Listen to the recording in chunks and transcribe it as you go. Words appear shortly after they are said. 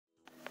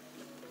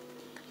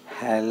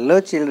Hello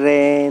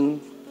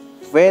children,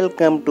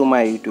 welcome to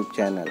my YouTube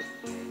channel.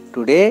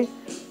 Today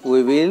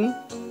we will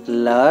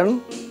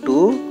learn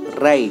to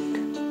write.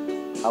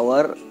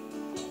 Our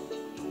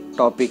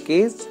topic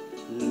is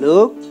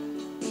look,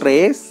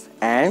 trace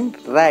and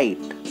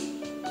write.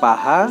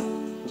 पहा,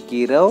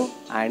 गिरव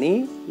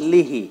आणि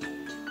लिही.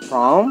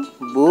 From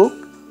book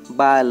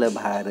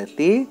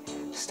Balbharati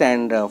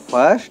Standard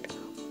 1st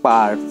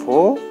Part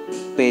 4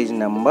 page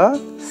number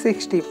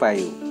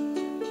 65.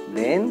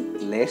 Then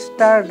let's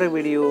start the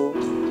video.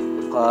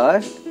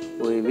 First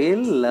we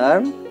will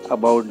learn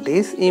about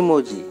this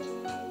emoji.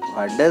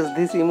 What does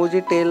this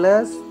emoji tell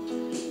us?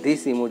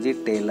 This emoji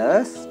tell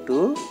us to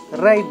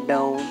write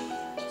down.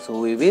 So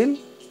we will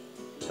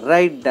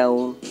write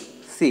down.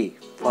 See,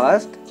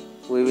 first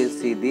we will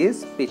see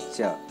this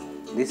picture.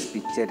 This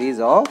picture is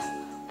of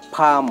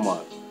farmer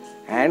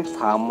and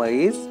farmer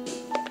is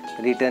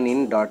written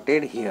in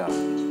dotted here.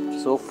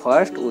 So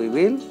first we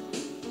will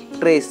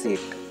trace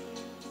it.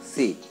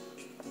 See,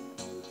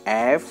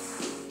 F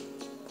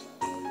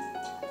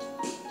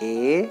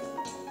A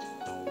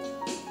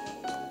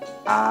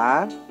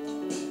R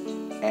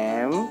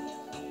M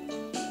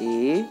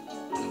E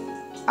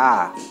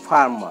R,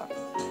 farmer.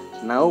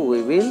 Now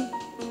we will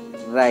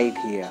write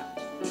here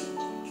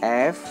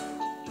F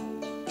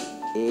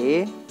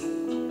A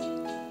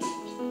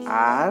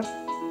R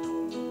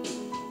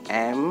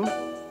M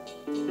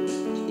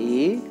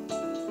E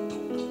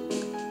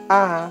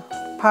R,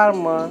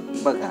 farmer.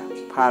 बघा,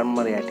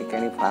 farmer या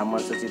ठिकाणी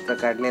फार्मरचं चित्र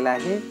काढलेलं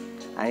आहे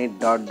आणि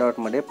dot dot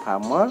मध्ये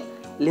farmer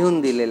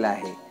लिहून दिलेलं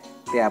आहे.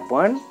 ते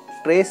आपण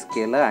ट्रेस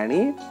केलं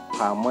आणि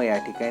फार्मर या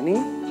ठिकाणी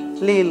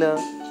लिहिलं.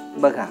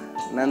 बघा,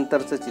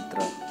 नंतरचं चित्र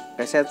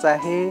कशाचं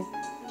आहे?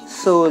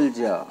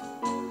 Soldier.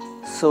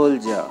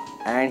 Soldier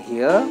and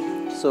here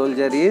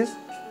soldier is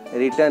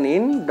written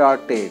in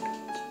dotted.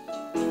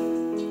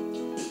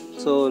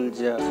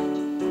 Soldier.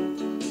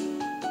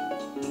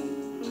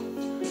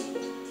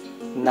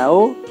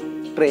 Now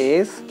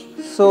trace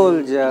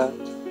soldier.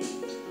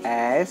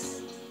 S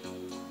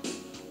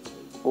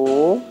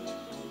O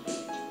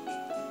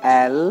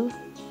L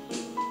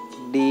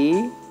D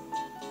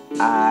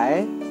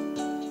I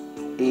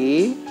E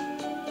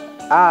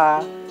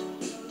R.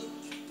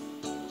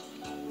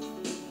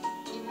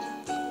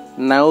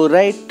 Now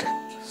write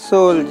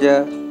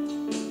soldier.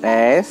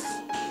 S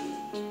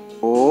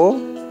O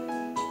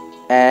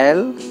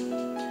L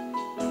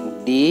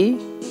D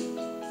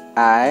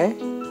I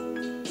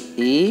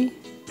E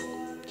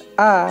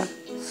R,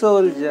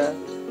 soldier.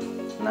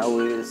 Now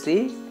we will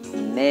see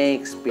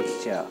next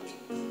picture.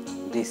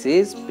 This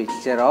is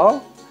picture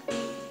of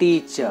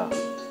teacher.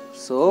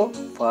 So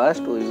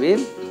first we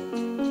will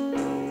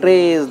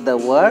trace the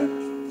word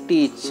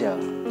teacher.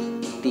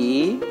 T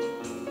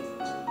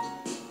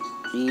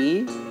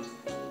E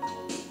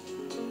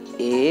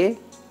A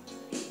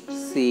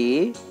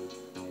C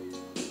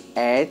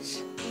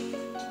H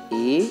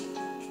E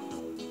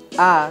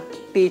R,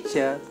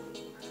 teacher.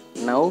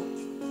 Now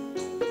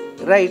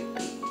write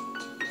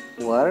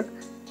word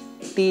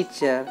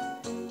teacher.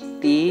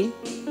 T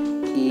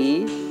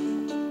E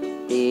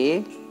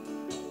A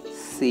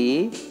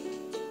C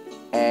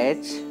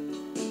H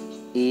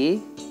E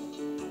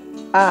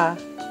R,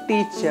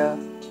 teacher.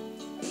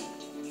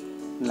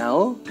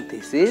 Now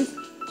this is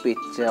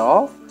picture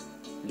of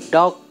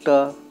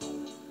doctor.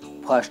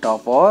 First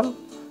of all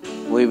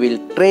we will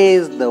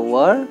trace the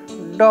word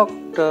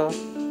doctor.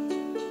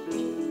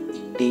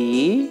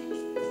 D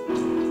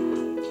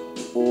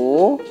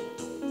O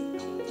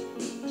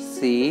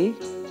C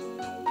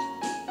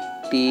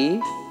T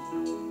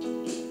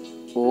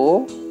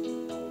O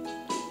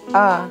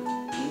R,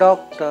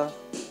 doctor.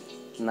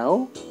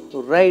 Now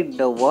write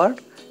the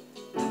word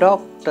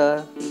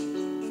doctor.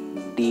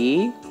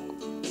 D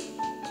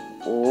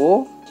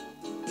O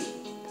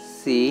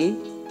C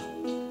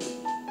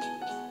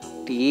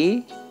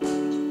T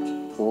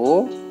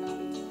O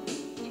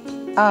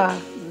R,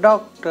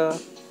 doctor.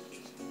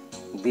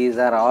 These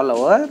are all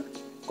our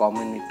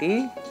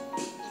community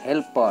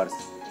helpers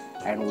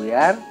and we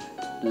are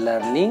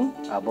learning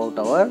about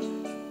our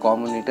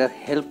community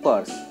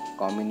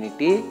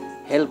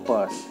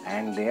helpers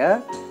and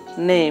their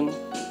name.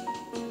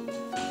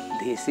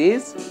 She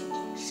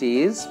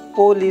is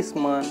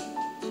policeman.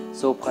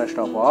 So first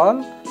of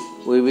all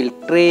we will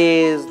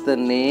trace the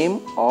name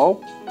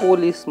of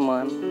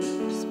policeman.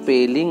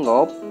 Spelling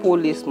of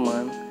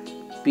policeman: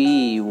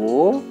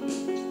 P-O-L-I-C-E,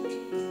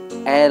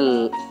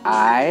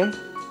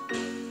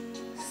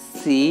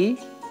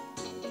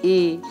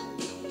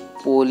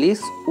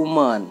 police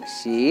woman.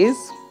 She is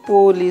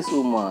police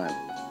woman.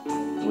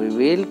 We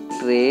will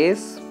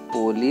trace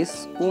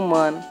police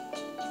woman.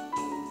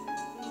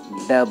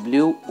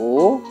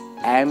 W-O-M-A-N,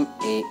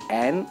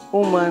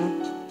 woman.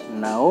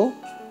 Now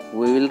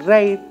we will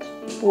write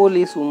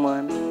police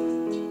woman.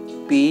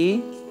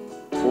 P-O-L-I-C-E,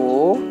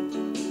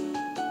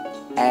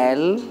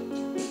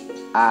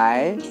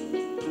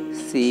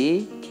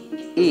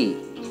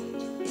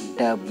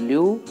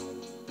 W-O-M-A-N,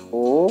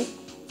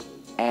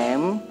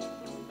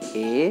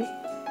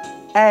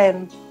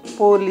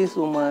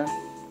 policewoman.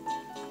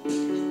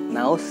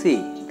 Now see,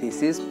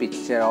 this is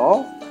picture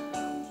of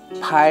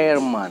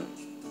fireman.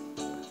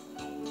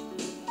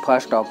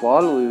 First of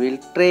all, we will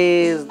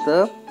trace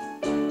the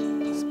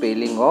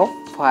spelling of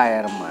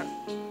fireman.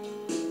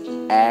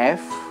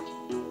 F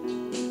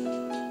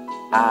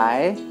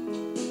I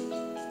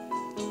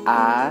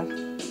R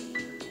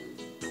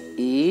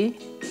E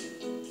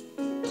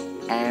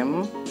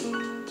M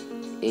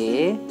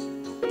A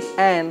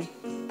N,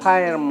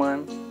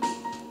 fireman.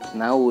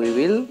 Now we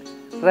will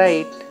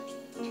write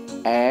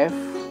F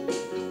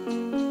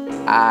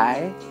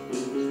I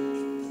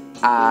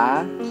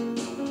R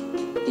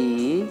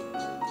E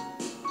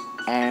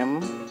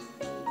M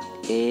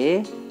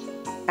A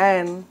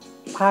N,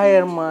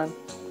 fireman.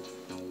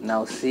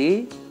 Now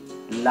see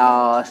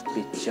last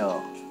picture.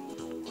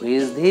 Who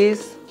is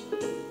this?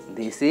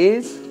 This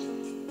is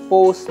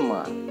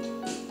postman.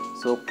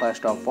 So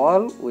first of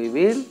all, we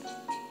will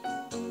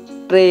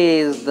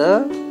trace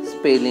the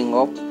spelling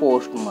of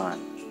postman.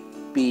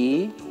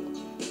 P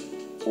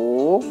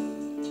O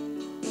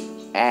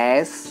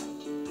S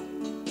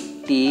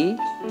T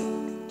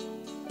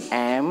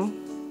M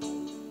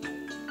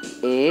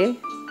A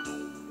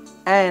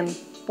N,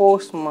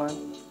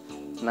 postman.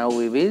 Now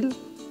we will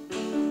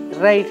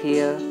write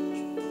here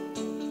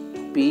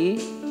P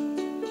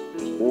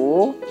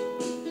O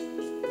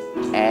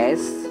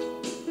S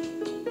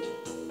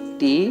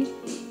T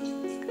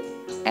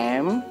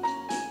M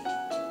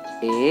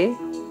A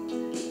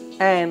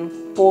N,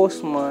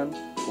 postman,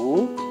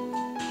 who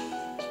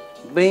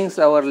brings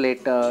our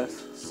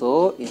letters.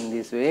 So in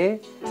this way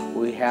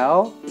we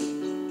have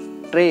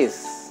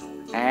trace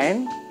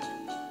and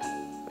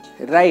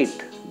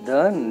write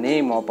the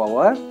name of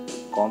our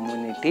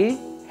community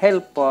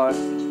helpers.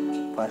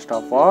 First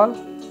of all,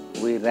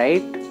 we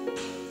write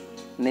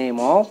name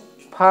of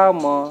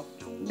farmer,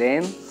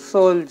 then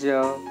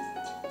soldier,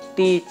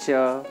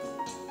 teacher,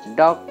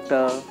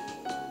 doctor,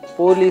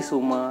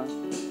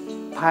 policewoman,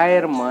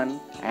 fireman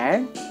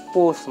and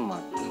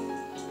postman.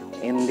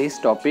 In this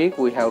topic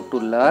we have to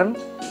learn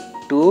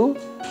to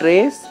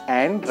trace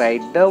and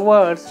write the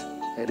words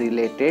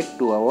related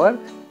to our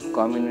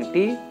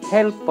community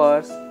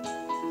helpers,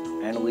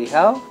 and we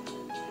have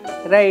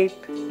write.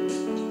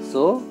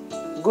 So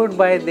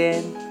goodbye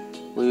then.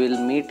 We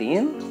will meet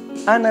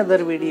in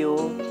another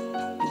video.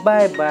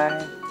 Bye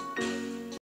bye.